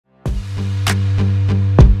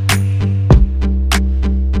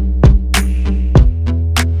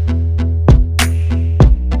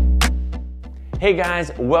Hey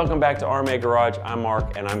guys, welcome back to RMA Garage. I'm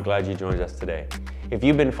Mark and I'm glad you joined us today. If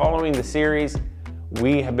you've been following the series,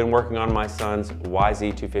 we have been working on my son's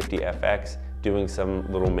YZ250FX, doing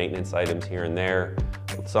some little maintenance items here and there,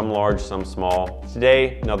 some large, some small.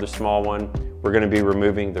 Today, another small one. We're gonna be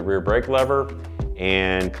removing the rear brake lever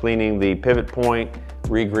and cleaning the pivot point,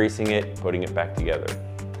 re-greasing it, putting it back together.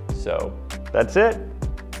 So that's it.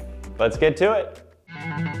 Let's get to it.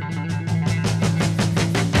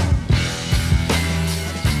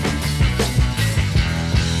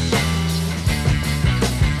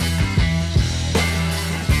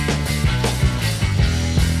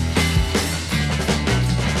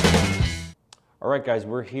 All right guys,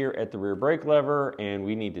 we're here at the rear brake lever and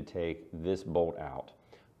we need to take this bolt out.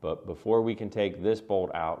 But before we can take this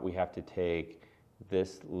bolt out, we have to take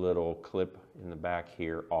this little clip in the back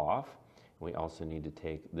here off. We also need to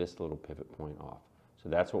take this little pivot point off. So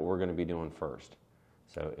that's what we're going to be doing first.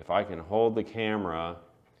 So if I can hold the camera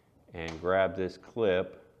and grab this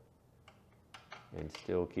clip and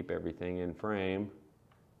still keep everything in frame.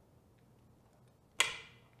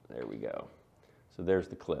 There we go. So there's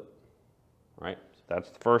the clip. All right, so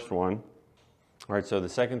that's the first one. All right, so the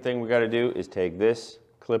second thing we got to do is take this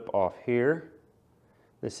clip off here.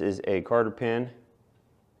 This is a Carter pin,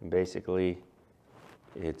 and basically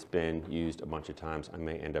it's been used a bunch of times. I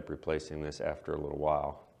may end up replacing this after a little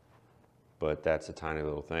while, but that's a tiny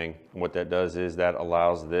little thing. And what that does is that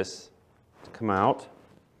allows this to come out.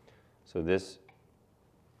 So this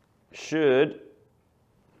should,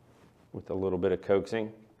 with a little bit of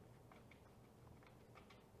coaxing,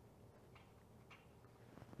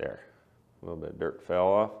 there, a little bit of dirt fell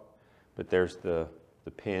off, but there's the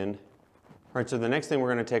pin. All right, so the next thing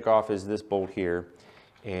we're going to take off is this bolt here,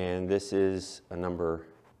 and this is a number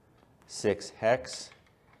 6 hex,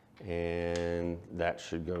 and that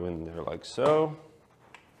should go in there like so.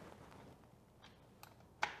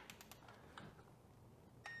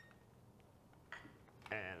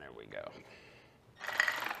 And there we go.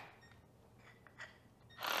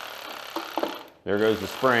 There goes the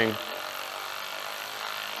spring.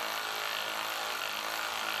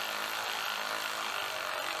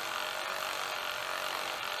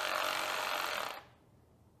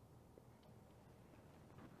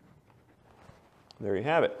 There you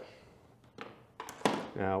have it.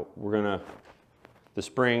 Now the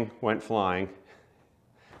spring went flying.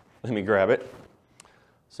 Let me grab it.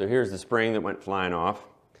 So here's the spring that went flying off.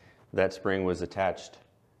 That spring was attached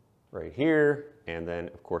right here, and then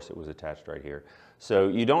of course it was attached right here. So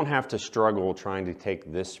you don't have to struggle trying to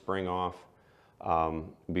take this spring off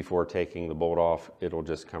before taking the bolt off. It'll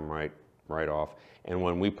just come right off. And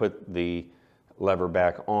when we put the lever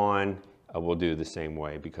back on, we'll do the same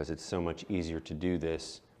way because it's so much easier to do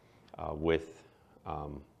this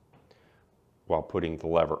while putting the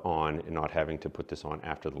lever on and not having to put this on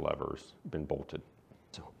after the lever's been bolted.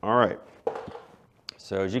 So, all right,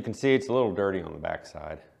 so as you can see, it's a little dirty on the back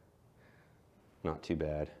side. Not too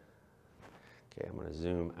bad. Okay, I'm going to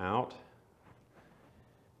zoom out.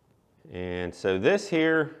 And so this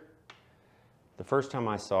here, the first time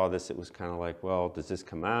I saw this, it was kind of like, well, does this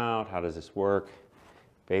come out? How does this work?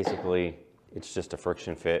 Basically, it's just a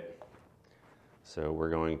friction fit. So we're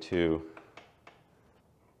going to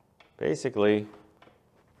basically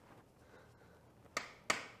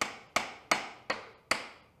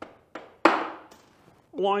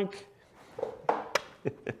boink.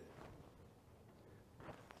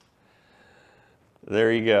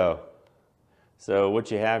 There you go. So what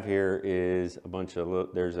you have here is a bunch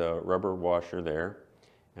of, there's a rubber washer there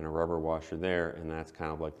and a rubber washer there, and that's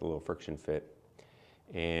kind of like the little friction fit.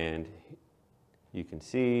 And you can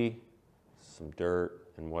see some dirt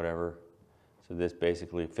and whatever. So this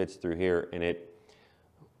basically fits through here, and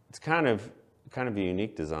it's kind of a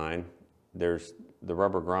unique design. There's the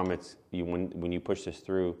rubber grommets. When you push this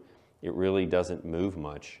through, it really doesn't move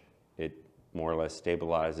much. It more or less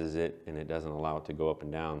stabilizes it, and it doesn't allow it to go up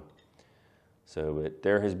and down. So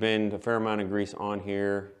there has been a fair amount of grease on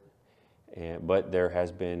here. But there has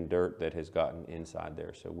been dirt that has gotten inside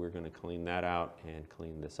there. So we're going to clean that out and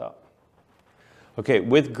clean this up. Okay,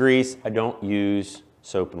 with grease, I don't use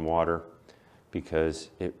soap and water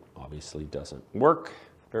because it obviously doesn't work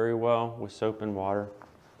very well with soap and water.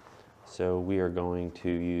 So we are going to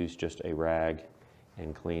use just a rag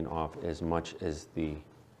and clean off as much as the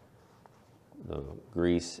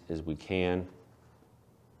grease as we can.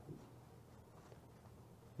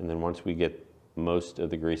 And then once we get most of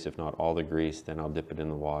the grease, if not all the grease, then I'll dip it in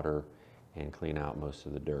the water and clean out most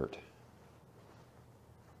of the dirt.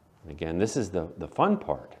 And again, this is the fun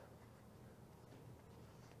part.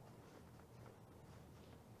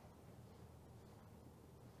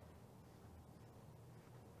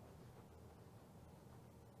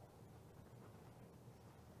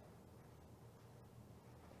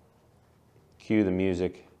 cue the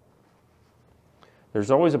music. There's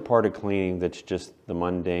always a part of cleaning that's just the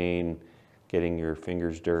mundane, getting your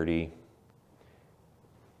fingers dirty,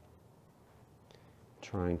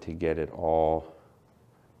 trying to get it all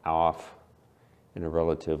off in a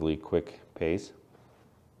relatively quick pace.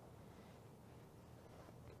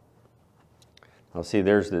 I'll see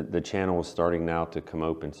there's the channel is starting now to come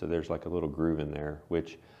open, so there's like a little groove in there,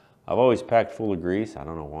 which I've always packed full of grease. I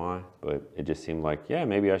don't know why, but it just seemed like, yeah,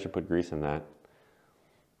 maybe I should put grease in that.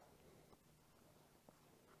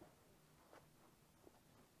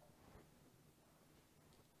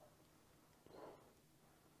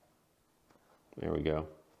 There we go.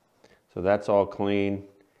 So that's all clean,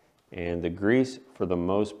 and the grease for the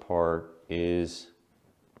most part is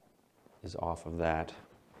off of that.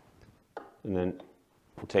 And then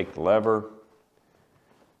we'll take the lever.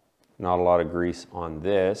 Not a lot of grease on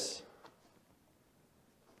this.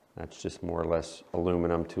 That's just more or less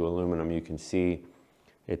aluminum to aluminum. You can see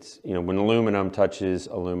it's, you know, when aluminum touches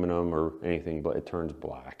aluminum or anything, it turns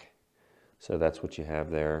black. So that's what you have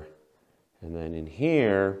there. And then in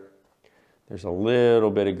here, there's a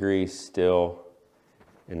little bit of grease still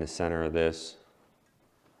in the center of this.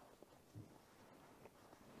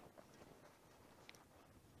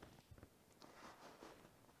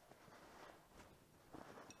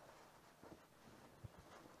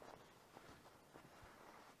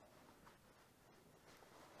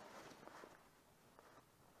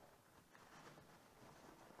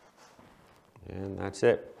 And that's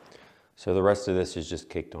it. So the rest of this is just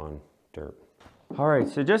caked on dirt. All right,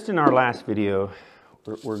 so just in our last video,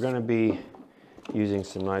 we're going to be using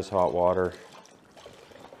some nice hot water,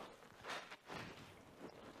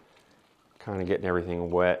 kind of getting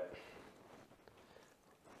everything wet.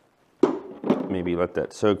 Maybe let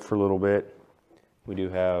that soak for a little bit. We do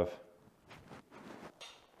have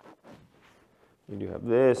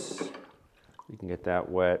this. We can get that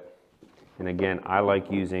wet. And again, I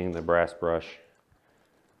like using the brass brush,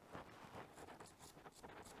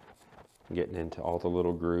 getting into all the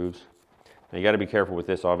little grooves. Now you got to be careful with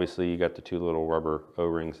this. Obviously, you got the two little rubber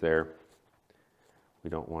O-rings there. We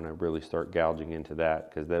don't want to really start gouging into that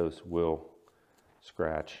because those will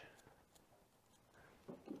scratch.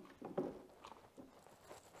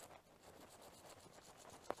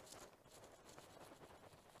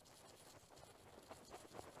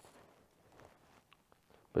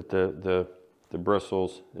 But the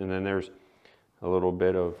bristles, and then there's a little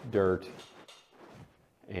bit of dirt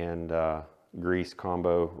and grease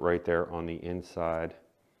combo right there on the inside,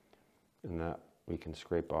 and that we can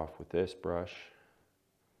scrape off with this brush.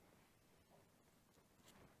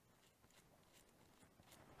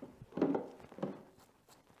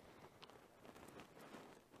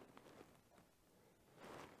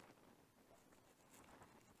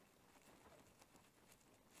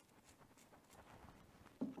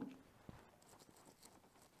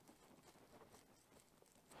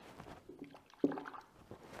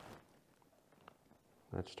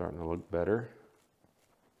 That's starting to look better.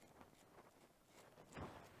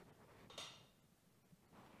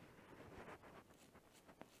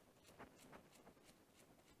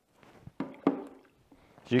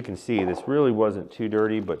 As you can see, this really wasn't too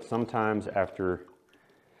dirty, but sometimes after,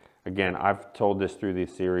 again, I've told this through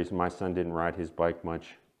this series, my son didn't ride his bike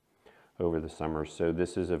much over the summer, so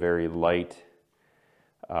this is a very light,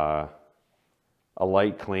 a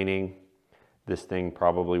light cleaning. This thing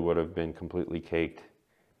probably would have been completely caked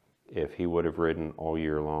if he would have ridden all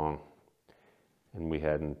year long, and we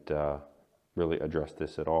hadn't really addressed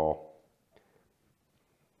this at all.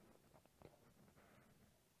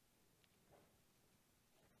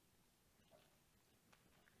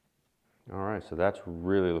 All right, so that's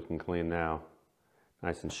really looking clean now,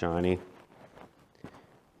 nice and shiny.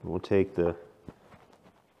 We'll take the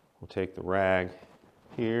rag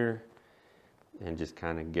here and just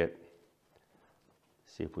kind of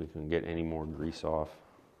see if we can get any more grease off.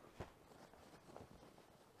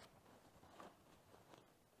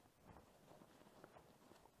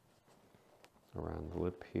 Around the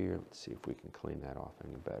lip here. Let's see if we can clean that off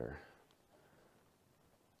any better.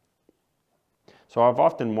 So I've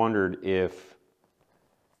often wondered if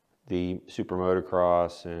the super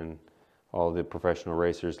motocross and all the professional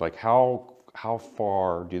racers, like how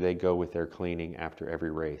far do they go with their cleaning after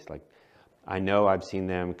every race? Like, I know I've seen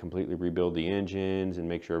them completely rebuild the engines and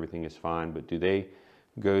make sure everything is fine, but do they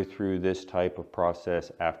go through this type of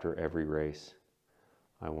process after every race?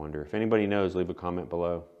 I wonder. If anybody knows, leave a comment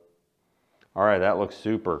below. All right, that looks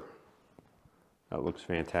super. That looks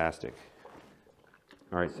fantastic.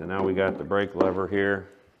 All right, so now we got the brake lever here.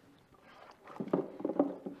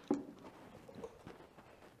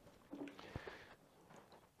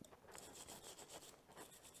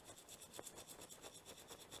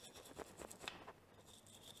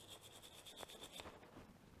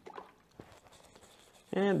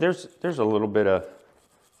 And there's a little bit of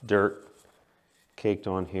dirt caked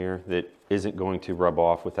on here that isn't going to rub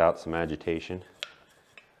off without some agitation.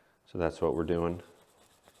 So that's what we're doing.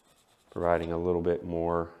 Providing a little bit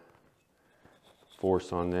more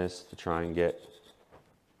force on this to try and get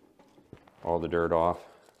all the dirt off.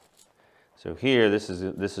 So here, this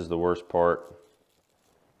is the worst part.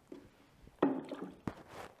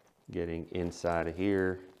 Getting inside of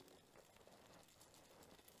here.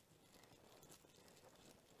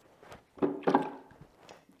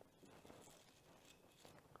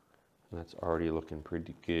 That's already looking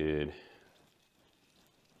pretty good.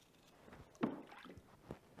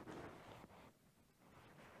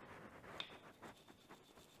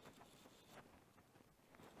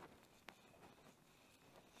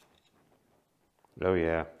 Oh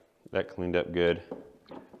yeah, that cleaned up good.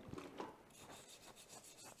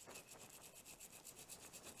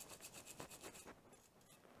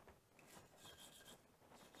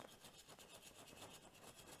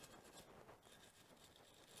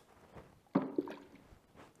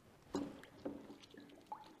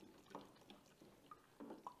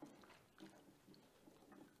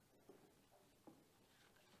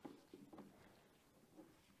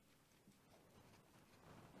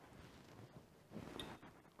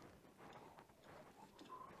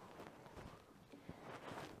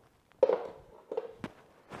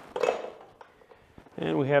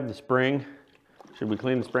 And we have the spring. Should we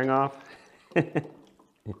clean the spring off?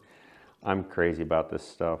 I'm crazy about this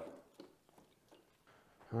stuff.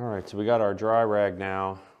 All right, so we got our dry rag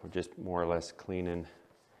now. We're just more or less cleaning.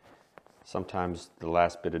 Sometimes the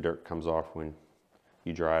last bit of dirt comes off when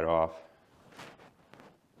you dry it off.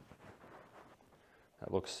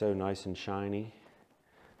 That looks so nice and shiny.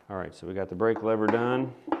 All right, so we got the brake lever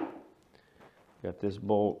done. Got this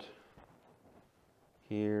bolt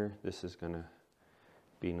here. This is gonna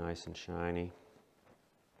be nice and shiny.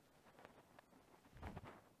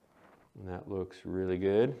 And that looks really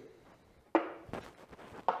good.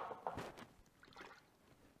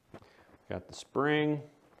 Got the spring.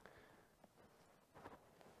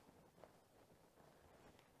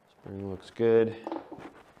 Spring looks good.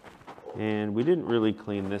 And we didn't really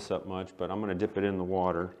clean this up much, but I'm going to dip it in the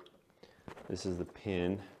water. This is the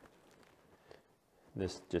pin.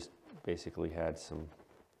 This just basically had some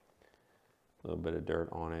little bit of dirt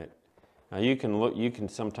on it. Now you can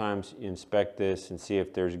sometimes inspect this and see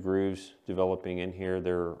if there's grooves developing in here.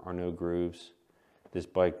 There are no grooves. This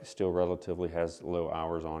bike still relatively has low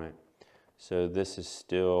hours on it. So this is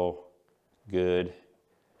still good,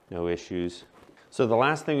 no issues. So the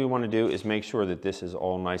last thing we want to do is make sure that this is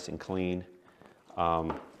all nice and clean.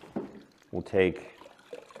 We'll take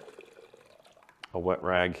a wet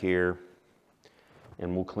rag here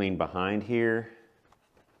and we'll clean behind here.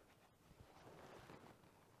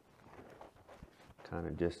 Kind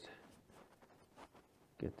of just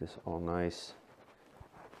get this all nice.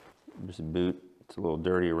 There's a boot, it's a little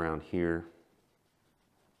dirty around here.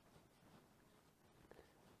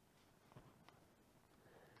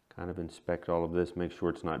 Kind of inspect all of this, make sure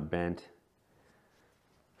it's not bent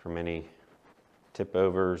from any tip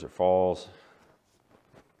overs or falls.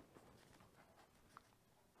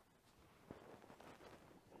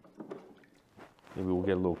 Maybe we'll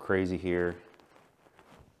get a little crazy here.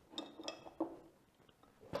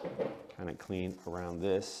 Kind of clean around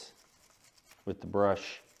this with the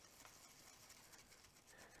brush.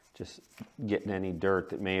 Just getting any dirt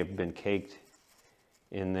that may have been caked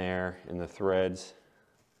in there in the threads.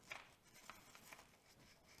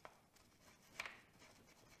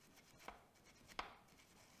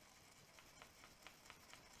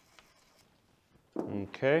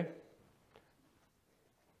 Okay.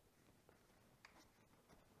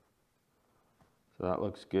 So that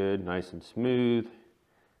looks good, nice and smooth.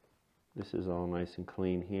 This is all nice and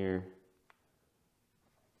clean here.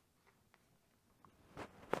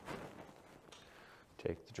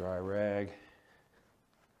 Take the dry rag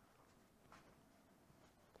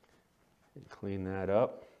and clean that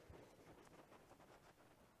up.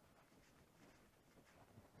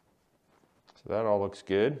 So that all looks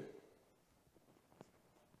good.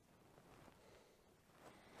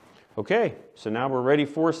 Okay, so now we're ready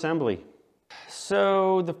for assembly.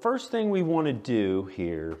 So the first thing we want to do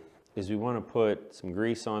here is we want to put some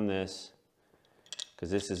grease on this because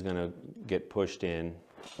this is going to get pushed in.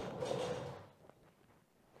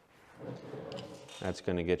 That's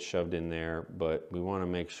going to get shoved in there, but we want to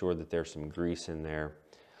make sure that there's some grease in there.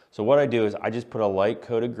 So what I do is I just put a light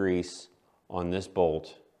coat of grease on this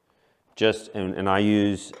bolt, and I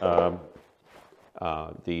use the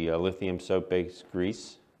lithium soap-based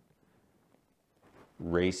grease.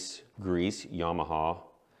 Race grease, Yamaha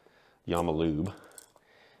Lube,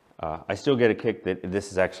 I still get a kick that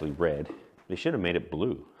this is actually red. They should have made it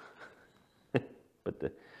blue. But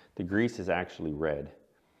the grease is actually red.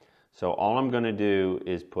 So all I'm going to do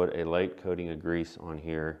is put a light coating of grease on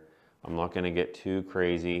here. I'm not going to get too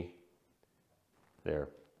crazy. There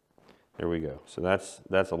we go. So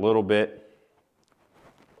that's a little bit.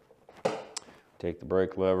 Take the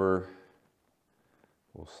brake lever.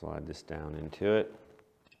 We'll slide this down into it.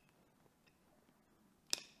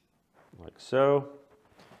 Like so.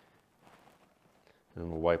 And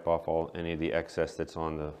we'll wipe off any of the excess that's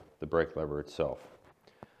on the brake lever itself.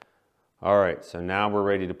 All right, so now we're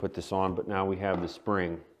ready to put this on, but now we have the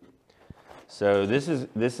spring. So this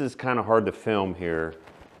is kind of hard to film here,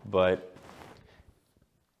 but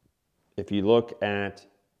if you look at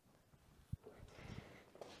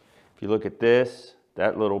this,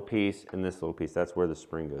 that little piece, and this little piece, that's where the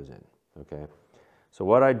spring goes in, okay? So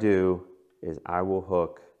what I do is I will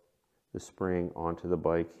hook the spring onto the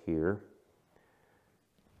bike here.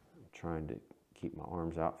 I'm trying to keep my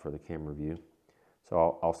arms out for the camera view.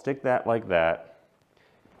 So I'll stick that like that,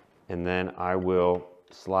 and then I will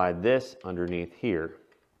slide this underneath here,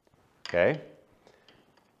 okay?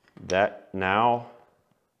 That now,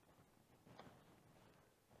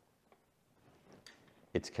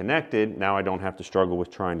 it's connected. Now I don't have to struggle with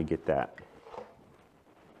trying to get that.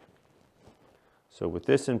 So with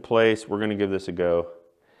this in place, we're gonna give this a go.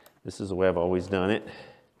 This is the way I've always done it.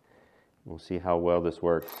 We'll see how well this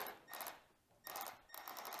works.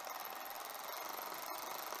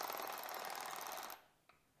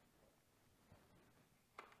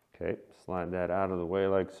 Okay, slide that out of the way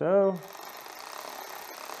like so.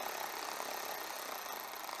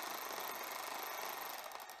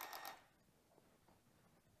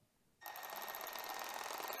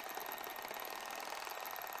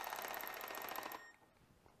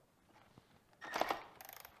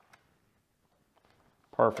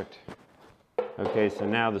 Perfect. Okay, so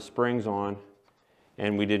now the spring's on,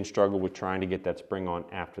 and we didn't struggle with trying to get that spring on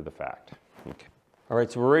after the fact. Okay. All right,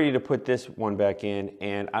 so we're ready to put this one back in,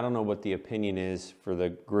 and I don't know what the opinion is for the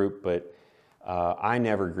group, but I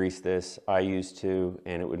never grease this. I used to,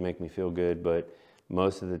 and it would make me feel good, but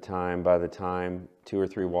most of the time, by the time 2 or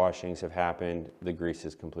 3 washings have happened, the grease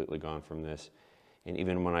is completely gone from this. And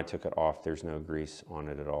even when I took it off, there's no grease on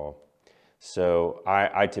it at all. So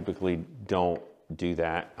I typically don't do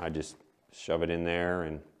that. I just shove it in there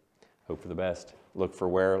and hope for the best. Look for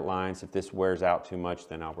wear lines. If this wears out too much,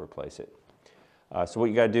 then I'll replace it. So what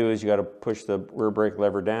you got to do is you got to push the rear brake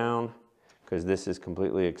lever down because this is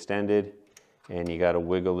completely extended, and you got to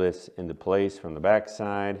wiggle this into place from the back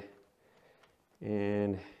side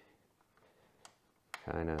and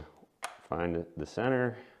kind of find the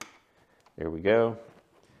center. There we go.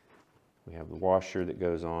 We have the washer that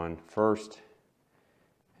goes on first,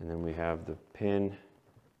 and then we have the pin,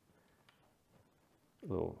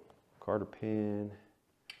 little Carter pin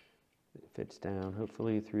that fits down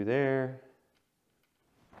hopefully through there.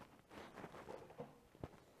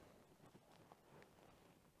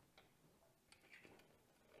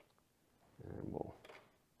 And we'll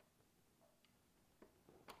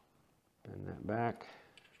bend that back.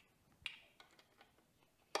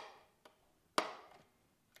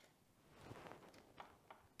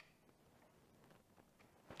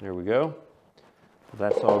 There we go.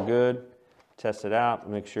 That's all good. Test it out,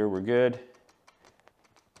 make sure we're good.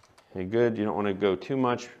 Okay, good. You don't want to go too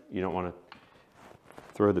much. You don't want to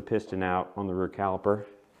throw the piston out on the rear caliper.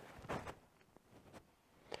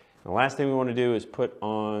 The last thing we want to do is put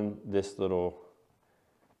on this little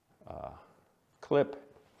clip.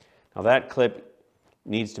 Now that clip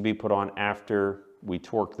needs to be put on after we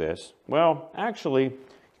torque this. Well, actually, you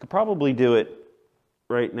could probably do it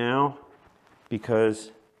right now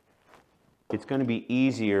because it's going to be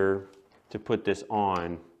easier to put this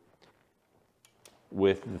on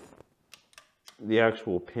with the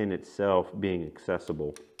actual pin itself being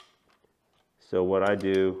accessible. So what I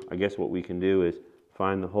do, I guess what we can do is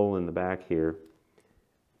find the hole in the back here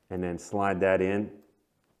and then slide that in.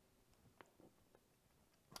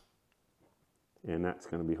 And that's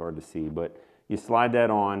going to be hard to see, but you slide that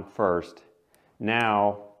on first.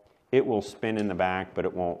 Now it will spin in the back, but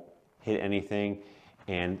it won't hit anything.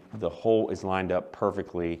 And the hole is lined up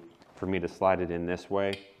perfectly for me to slide it in this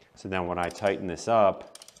way. So then when I tighten this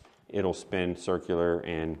up, it'll spin circular,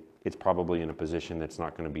 and it's probably in a position that's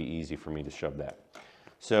not going to be easy for me to shove that.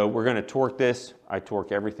 So we're going to torque this. I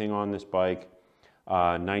torque everything on this bike.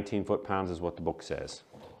 19 foot-pounds is what the book says.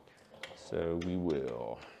 So we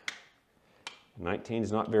will. 19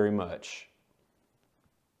 is not very much.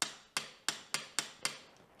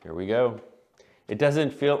 Here we go. it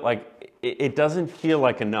doesn't feel like, it doesn't feel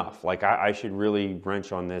like enough. Like I should really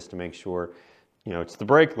wrench on this to make sure, you know, it's the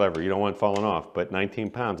brake lever. You don't want it falling off, but 19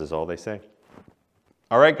 pounds is all they say.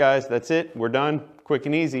 All right, guys, that's it. We're done. Quick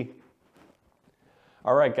and easy.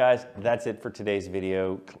 All right, guys, that's it for today's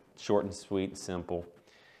video. Short and sweet and simple.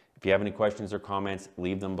 If you have any questions or comments,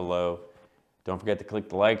 leave them below. Don't forget to click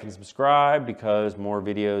the like and subscribe because more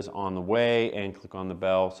videos on the way, and click on the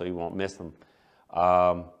bell so you won't miss them.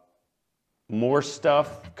 More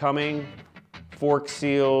stuff coming, fork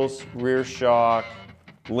seals, rear shock,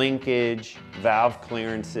 linkage, valve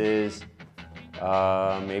clearances,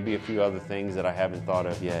 maybe a few other things that I haven't thought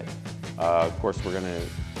of yet. Of course, we're gonna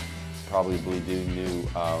probably do new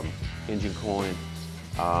engine coolant.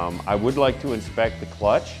 I would like to inspect the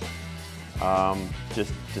clutch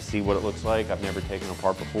just to see what it looks like. I've never taken it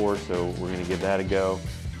apart before, so we're gonna give that a go.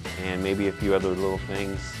 And maybe a few other little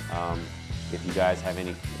things. If you guys have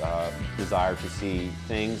any desire to see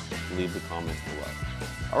things, leave the comments below.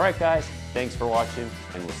 All right, guys, thanks for watching,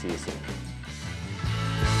 and we'll see you soon.